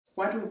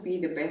What would be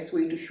the best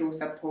way to show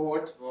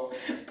support?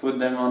 Put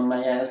them on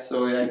my ass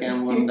so I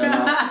can warm them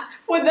up.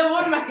 Put them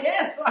on my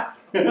ass.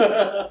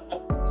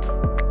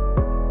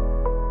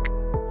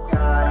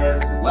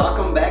 Guys,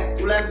 welcome back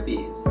to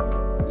Lempies.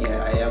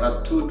 Yeah, I have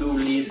a to-do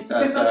list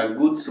as a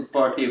good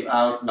supportive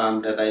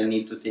houseband that I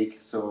need to take,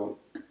 so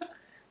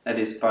that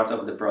is part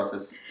of the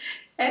process.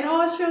 And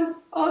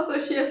also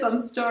share some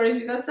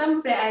stories, because some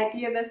of the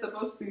ideas that's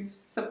supposed to be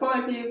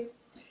supportive,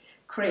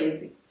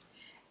 crazy.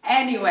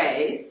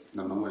 Anyways,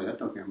 Don't know what you're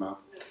talking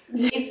about.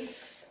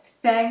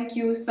 Thank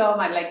you so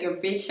much. Like a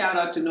big shout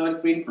out to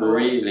Nordgreen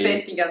for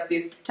sending us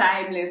this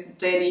timeless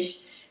Danish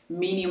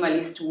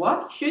minimalist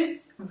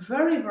watches.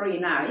 Very, very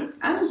nice.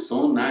 And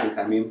so nice.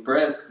 I'm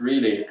impressed,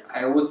 really.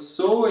 I was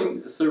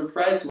so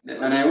surprised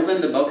when I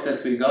opened the box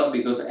that we got,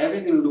 because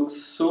everything looks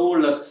so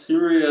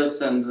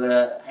luxurious, and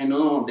I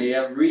know they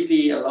have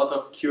really a lot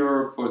of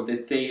care for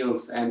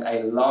details, and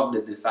I love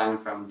the design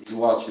from this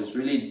watch. It's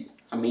really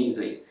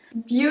amazing.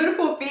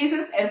 Beautiful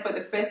pieces, and for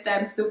the first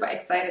time, super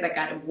excited. I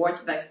got a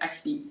watch that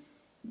actually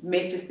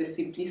matches the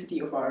simplicity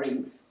of our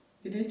rings.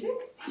 Did you check?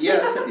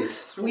 Yes,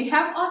 it's true. We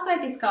have also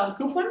a discount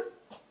coupon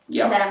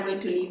that I'm going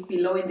to leave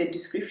below in the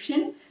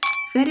description.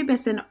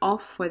 30%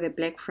 off for the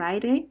Black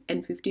Friday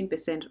and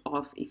 15%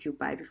 off if you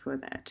buy before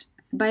that.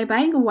 By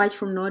buying a watch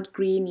from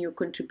Nordgreen, you're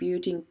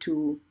contributing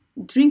to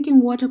drinking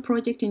water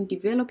project in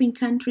developing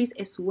countries,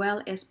 as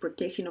well as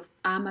protection of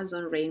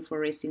Amazon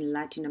rainforests in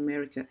Latin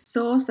America.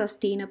 So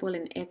sustainable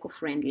and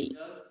eco-friendly.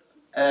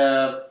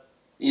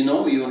 You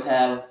know, you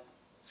have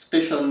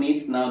special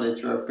needs now that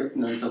you are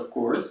pregnant, of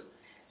course.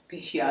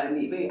 Special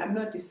needs? I'm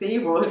not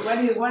disabled.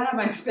 What are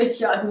my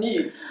special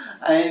needs?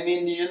 I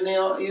mean, you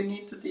know, you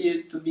need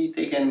to be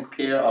taken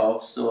care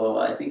of. So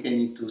I think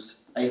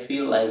I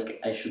feel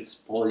like I should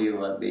spoil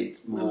you a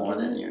bit more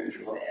than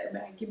usual.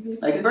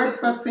 Like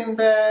breakfast in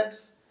bed,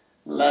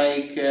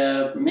 like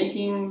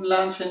making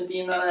lunch and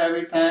dinner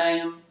every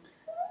time.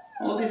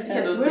 All these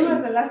kind of things. When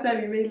was the last time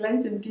you made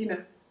lunch and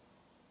dinner?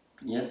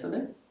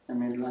 Yesterday. I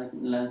made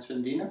lunch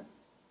and dinner.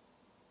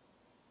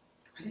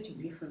 What did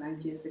you make for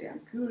lunch yesterday?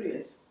 I'm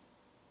curious.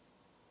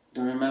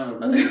 Don't remember.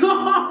 But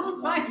oh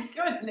my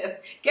goodness!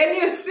 Can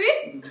you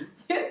see?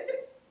 A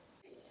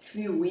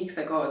few weeks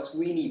ago, I was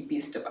really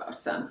pissed about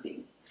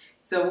something.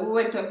 So we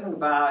were talking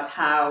about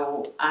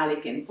how Ali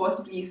can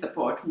possibly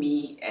support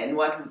me and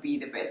what would be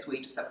the best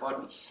way to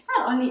support me.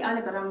 Not only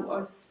Ali, but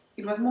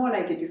it was more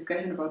like a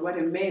discussion about what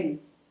a man,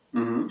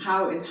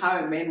 how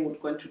a man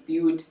would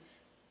contribute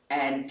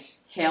and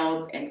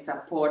help and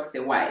support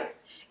the wife.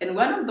 And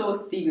one of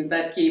those things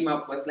that came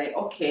up was like,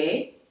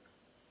 okay,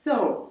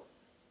 so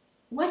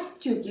what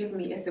did you give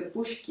me as a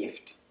push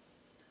gift?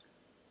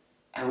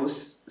 I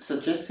was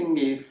suggesting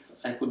if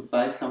I could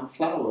buy some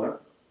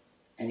flour,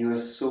 and you were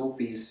so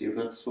pissed, you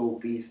got so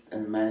pissed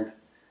and mad,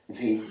 and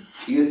say,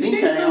 do you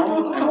think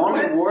I'm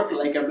only worth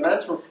like a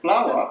batch of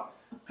flour?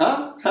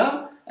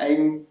 Huh?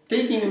 I'm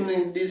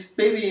taking this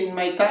baby in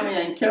my tummy,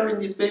 I'm carrying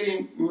this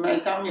baby in my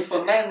tummy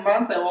for 9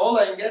 months, and all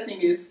I'm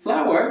getting is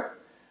flour.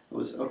 I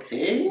was,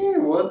 okay,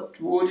 what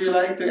would you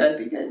like to, I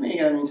think I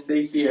made a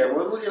mistake here,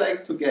 what would you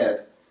like to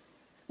get?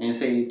 And you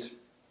said,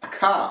 a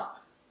car.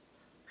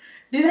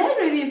 Did I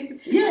really?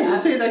 Yeah, you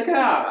said a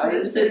car.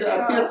 I said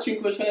a Fiat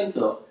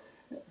 500.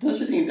 Don't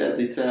you think that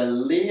it's a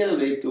little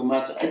bit too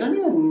much? I don't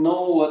even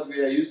know what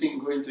we are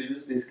going to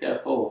use this car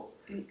for.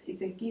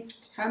 It's a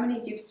gift. How many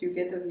gifts do you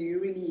get that you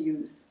really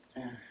use?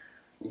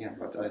 Yeah,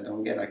 but I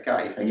don't get a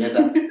car. If I get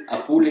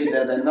a pulley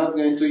that I'm not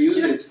going to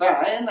use, it's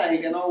fine. I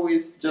can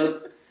always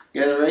just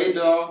get rid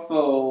of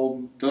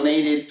or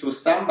donate it to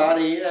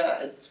somebody.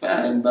 Yeah, it's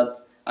fine.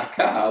 But a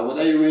car, what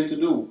are you going to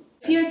do?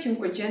 Fiat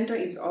 500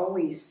 is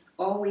always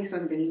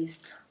on the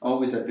list.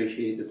 Always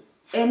appreciated.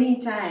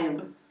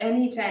 Anytime. I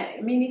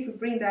mean, if you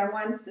bring that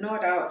one, no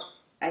doubt,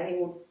 I think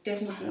we'll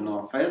definitely. I don't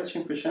know. Fiat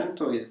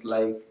 500 is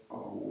like,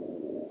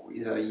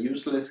 is a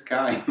useless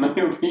car in my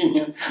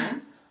opinion,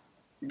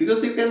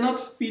 because you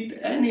cannot fit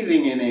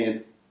anything in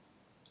it.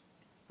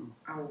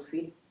 I will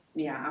fit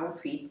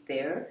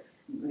there.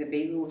 The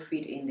baby will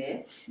fit in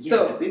there. Yeah,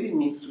 so the baby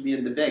needs to be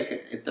in the back.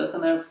 It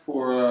doesn't have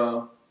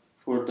four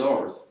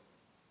doors.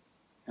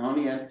 I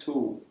only have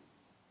 2.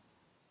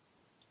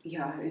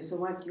 Yeah, and so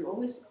what? You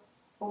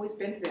always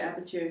bend to the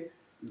aperture.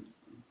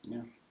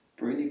 Yeah,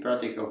 pretty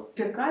practical.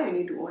 The car you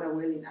need to order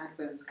well in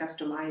advance,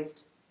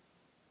 customized.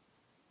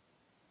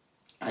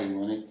 You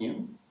want it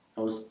new? I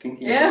was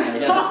thinking.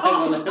 Yeah.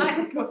 Oh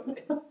my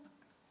goodness.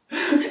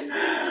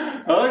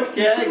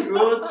 Okay,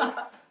 good.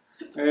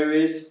 We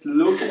will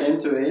look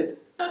into it.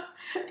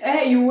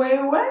 Hey, you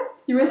were what?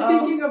 You were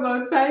thinking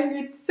about buying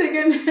it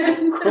second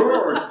hand? Of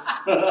course.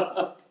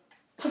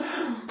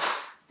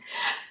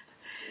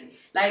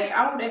 Like,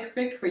 I would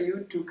expect for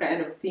you to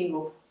kind of think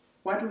of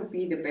what would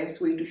be the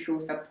best way to show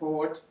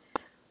support,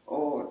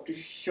 or to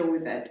show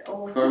that,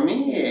 for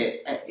me,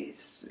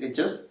 it's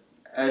just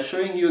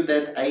showing you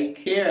that I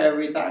care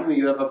every time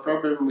you have a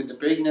problem with the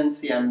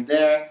pregnancy. I'm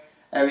there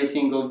every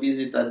single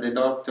visit at the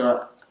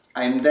doctor.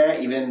 I'm there,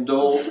 even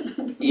though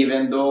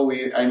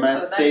I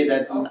must So say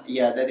that is that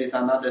yeah, that is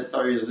another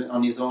story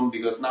on its own,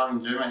 because now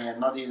in Germany I'm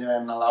not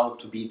even allowed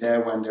to be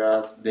there when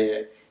there's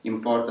the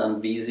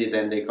important visit,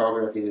 and the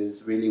ecography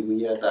is really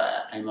weird.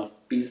 I'm not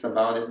pissed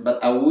about it,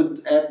 but I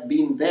would have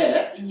been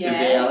there if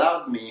they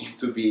allowed me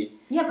to be.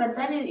 Yeah, but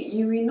that is,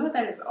 you know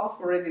that is off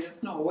already.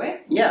 There's no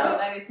way. Yeah. So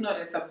that is not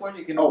a support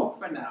you can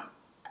offer now.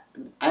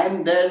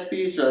 I'm there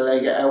spiritual,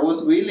 like I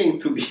was willing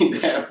to be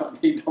there,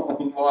 but they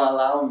don't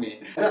allow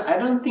me. I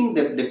don't think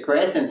that the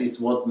present is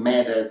what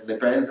matters. The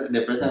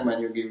present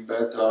when you give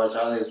birth to our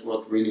child is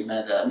what really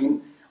matters. I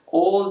mean,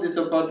 all the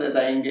support that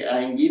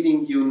I'm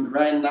giving you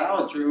right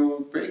now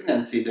through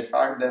pregnancy, the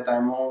fact that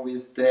I'm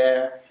always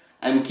there,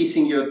 I'm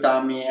kissing your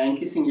tummy, I'm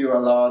kissing you a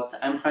lot,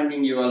 I'm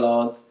hugging you a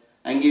lot,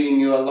 I'm giving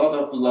you a lot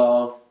of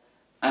love.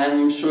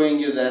 I'm showing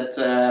you that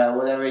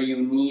whatever you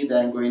need,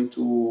 I'm going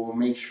to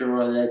make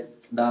sure that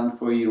it's done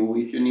for you.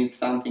 If you need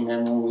something,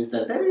 I'm always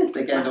there. That is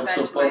the kind of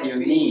support you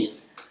need.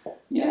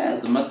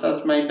 Yes,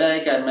 massage my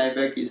back, and my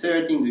back is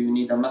hurting. Do you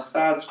need a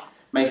massage?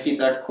 My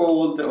feet are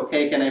cold.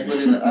 Okay, can I put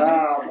it?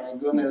 Ah, my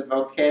goodness.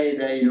 Okay,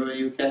 there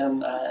you can.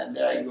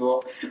 There you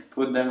go.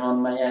 Put them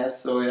on my ass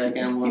so I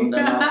can warm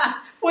them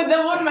up. Put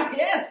them on my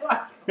ass.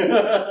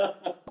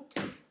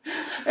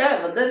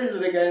 Yeah, but that is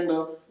the kind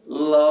of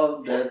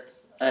love that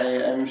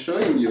I'm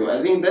showing you.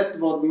 I think that's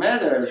what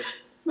matters.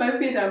 My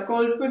feet are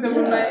cold. Put them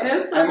on my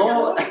ass. I'm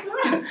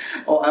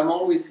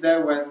always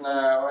there when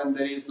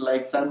there is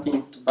like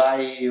something to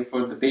buy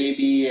for the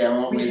baby.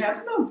 We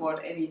have not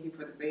bought anything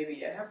for the baby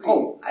yet, have we?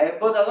 Oh, I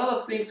bought a lot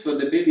of things for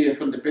the baby and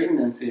for the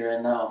pregnancy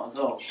right now.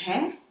 So.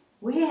 Huh?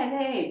 Where are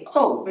they?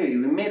 Oh, baby,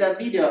 we made a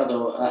video out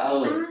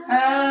of it.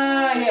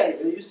 Yeah,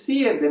 you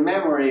see it, the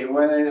memory,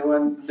 when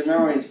the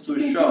memory is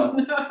too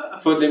short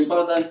for the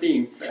important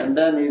things, and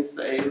then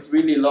it's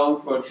really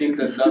long for things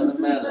that doesn't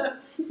matter.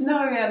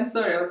 No, yeah, I'm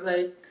sorry, I was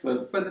like,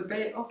 for the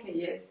baby, okay,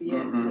 yes.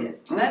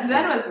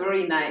 That was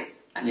very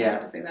nice. I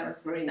have to say that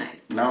was very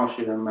nice. Now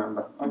she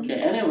remember. Okay,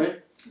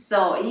 anyway.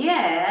 So,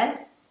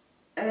 yes,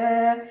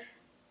 I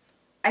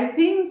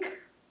think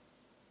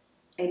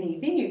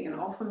anything you can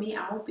offer me,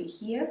 I'll be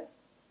here.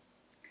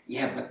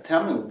 Yeah, but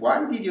tell me,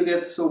 why did you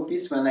get so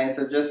pissed when I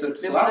suggested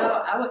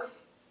flower?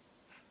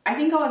 I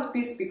think I was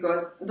pissed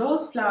because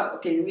those flowers.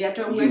 Okay, we are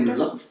talking. You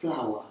love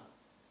flower.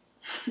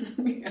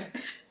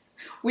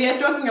 We are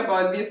talking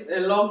about these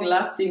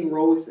long-lasting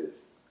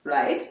roses,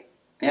 right?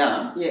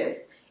 Yeah.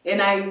 Yes,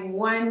 and I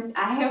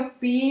have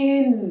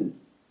been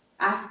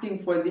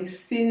asking for this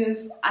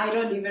since I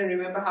don't even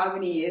remember how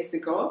many years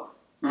ago,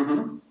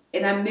 and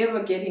I'm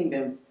never getting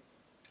them.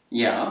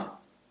 Yeah.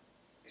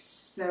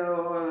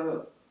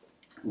 So.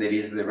 There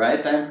is the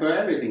right time for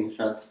everything,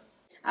 Schatz.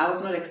 I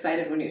was not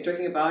excited when you were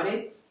talking about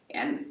it,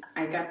 and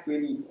I got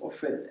really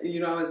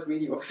offended. I was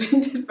really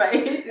offended by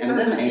it. And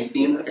then I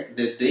think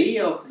the day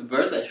of the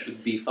birth I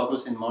should be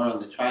focusing more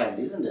on the child,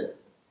 isn't it?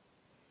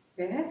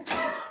 Yeah.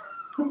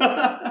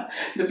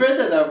 The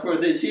presents are for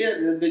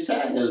the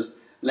child.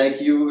 Like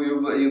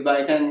you buy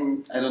I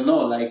don't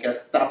know, like a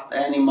stuffed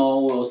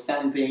animal or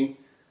something.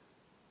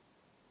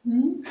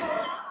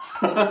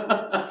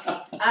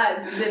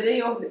 It's the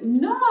day of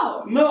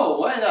no. No,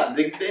 why not?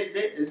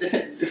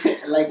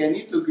 Like I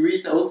need to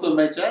greet also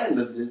my child.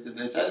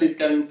 The child is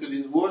coming to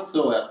this world,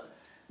 so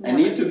I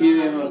need to give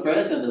him a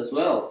present as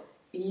well.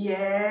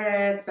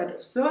 Yes,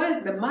 but so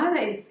as the mother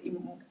is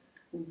more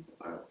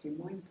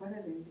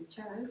important than the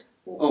child.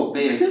 Oh,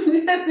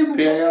 the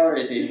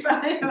priority.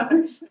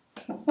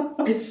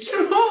 It's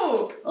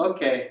true.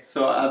 Okay,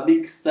 so a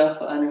big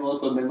stuffed animal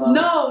for the mother.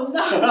 No.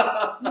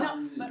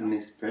 An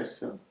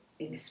espresso.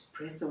 An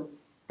espresso.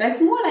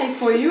 That's more like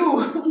for you.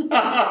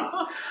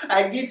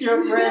 I get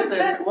your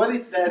present. What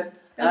is that?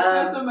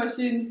 Espresso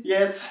machine.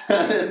 Yes,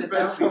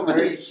 espresso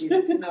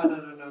machine. No.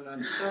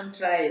 Don't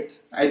try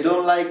it. I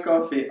don't like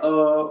coffee.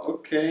 Oh,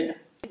 okay.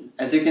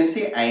 As you can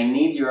see, I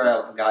need your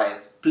help,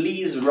 guys.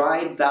 Please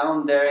write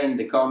down there in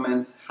the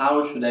comments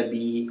how should I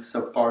be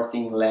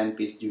supporting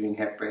Lempies during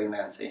her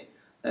pregnancy.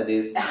 That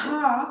is...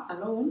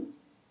 alone?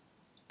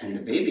 And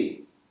the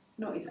baby.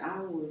 No, it's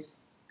ours.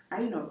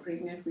 Are you not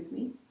pregnant with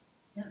me?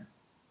 Yeah.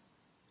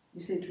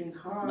 You said during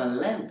her. But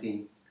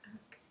Lempy.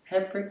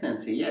 Her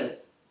pregnancy,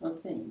 yes.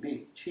 Okay,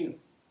 babe, chill.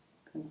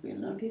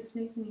 Tranquila. This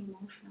makes me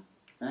emotional.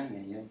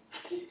 Ay.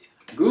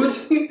 Good.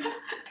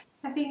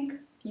 I think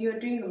you're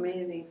doing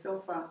amazing so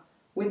far.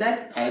 With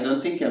that, I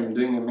don't think I'm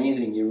doing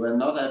amazing. You were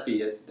not happy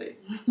yesterday.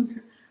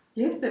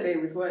 Yesterday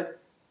with what?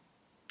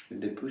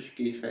 With the push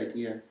gift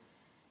idea.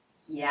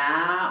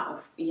 Yeah,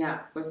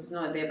 of course it's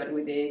not there, but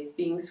with the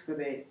things for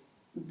the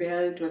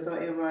belt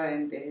whatsoever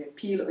and the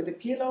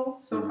pillow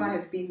so far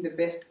has been the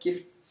best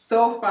gift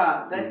so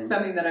far. That's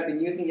something that I've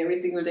been using every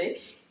single day.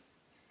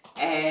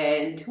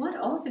 And what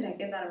else did I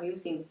get that I'm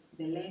using?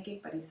 The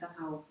legging, but it's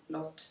somehow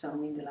lost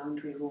some in the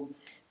laundry room.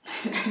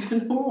 I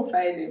don't know who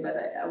find it, but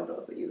I would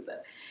also use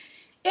that.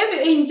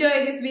 If you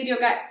enjoyed this video,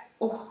 guys,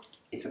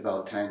 it's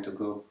about time to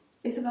go.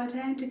 It's about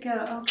time to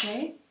go.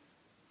 Okay.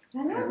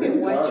 I love really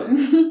your watch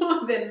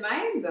more than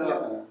mine,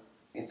 though.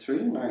 Yeah, it's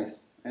really nice.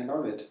 I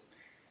love it.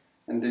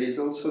 And there is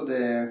also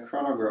the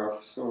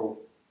chronograph, so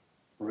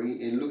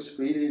it looks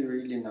really,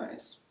 really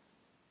nice.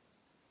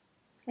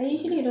 I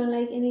usually don't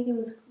like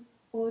anything with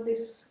all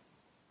these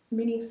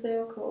mini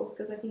circles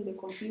because I think they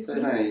confuse So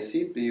me. nice.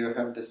 You see, you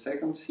have the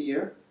seconds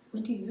here.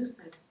 When do you use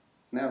that?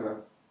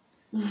 Never.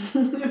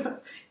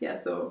 Yeah,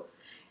 so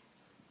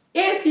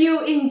if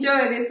you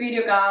enjoy this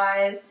video,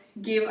 guys,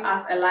 give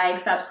us a like,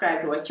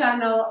 subscribe to our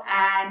channel,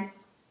 and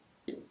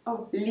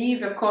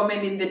leave a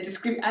comment in the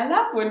description. I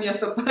love when you're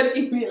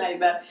supporting me like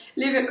that.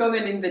 Leave a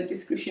comment in the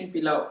description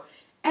below.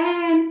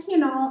 And you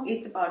know,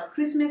 it's about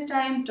Christmas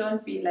time.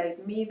 Don't be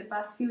like me the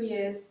past few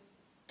years.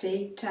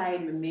 Take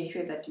time and make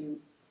sure that you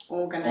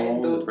organize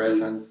All those the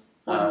presents gifts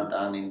are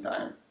done in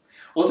time.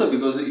 Also,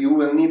 because you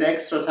will need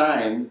extra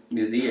time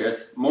these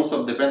years, most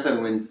of the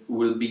presents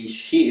will be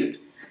shipped,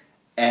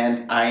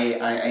 and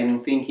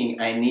I'm thinking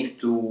I need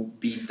to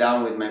be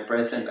done with my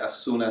present as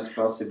soon as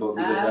possible,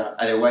 because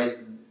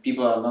otherwise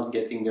people are not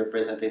getting their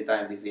present in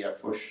time this year,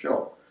 for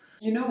sure.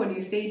 You know, when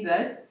you say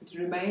that, it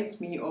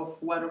reminds me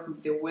of one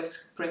of the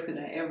worst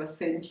presents I ever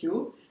sent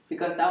you,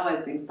 because I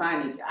was in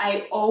panic.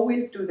 I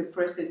always do the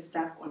present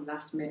stuff on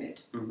last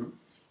minute.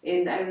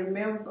 And I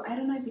remember, I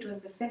don't know if it was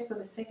the first or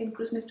the second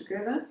Christmas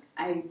together,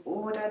 I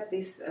ordered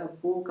this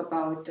book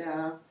about,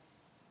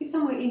 it's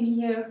somewhere in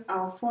here,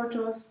 our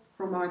photos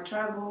from our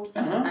travels.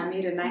 I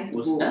made a nice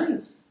book.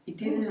 Nice. It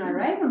didn't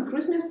arrive on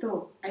Christmas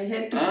though. I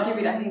had to give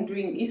it, I think,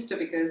 during Easter,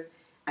 because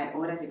I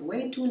ordered it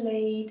way too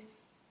late.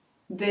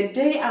 The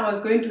day I was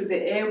going to the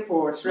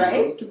airport,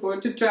 right,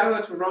 to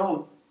travel to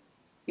Rome,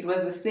 it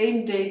was the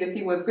same day the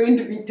thing was going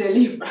to be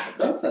delivered.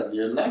 Perfect,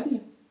 you're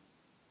lucky.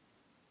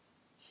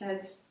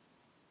 Shats,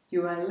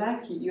 you are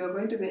lucky. You are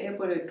going to the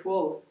airport at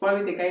 12.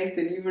 Probably the guy is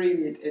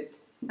delivering it at,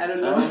 I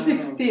don't know,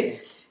 16.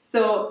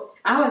 So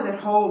I was at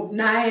home,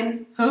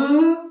 9,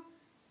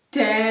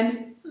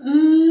 10.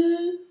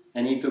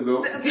 I need to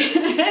go.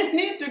 I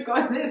need to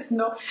go, there's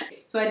no.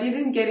 So I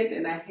didn't get it,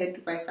 and I had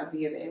to buy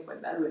something at the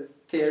airport. That was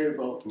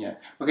terrible. Yeah.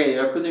 Okay,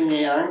 you're putting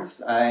me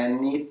angst. I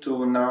need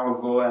to now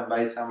go and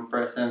buy some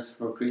presents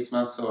for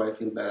Christmas, so I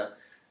feel better.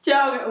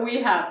 Ciao, we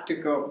have to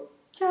go.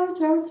 Ciao,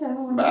 ciao,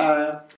 ciao. Bye.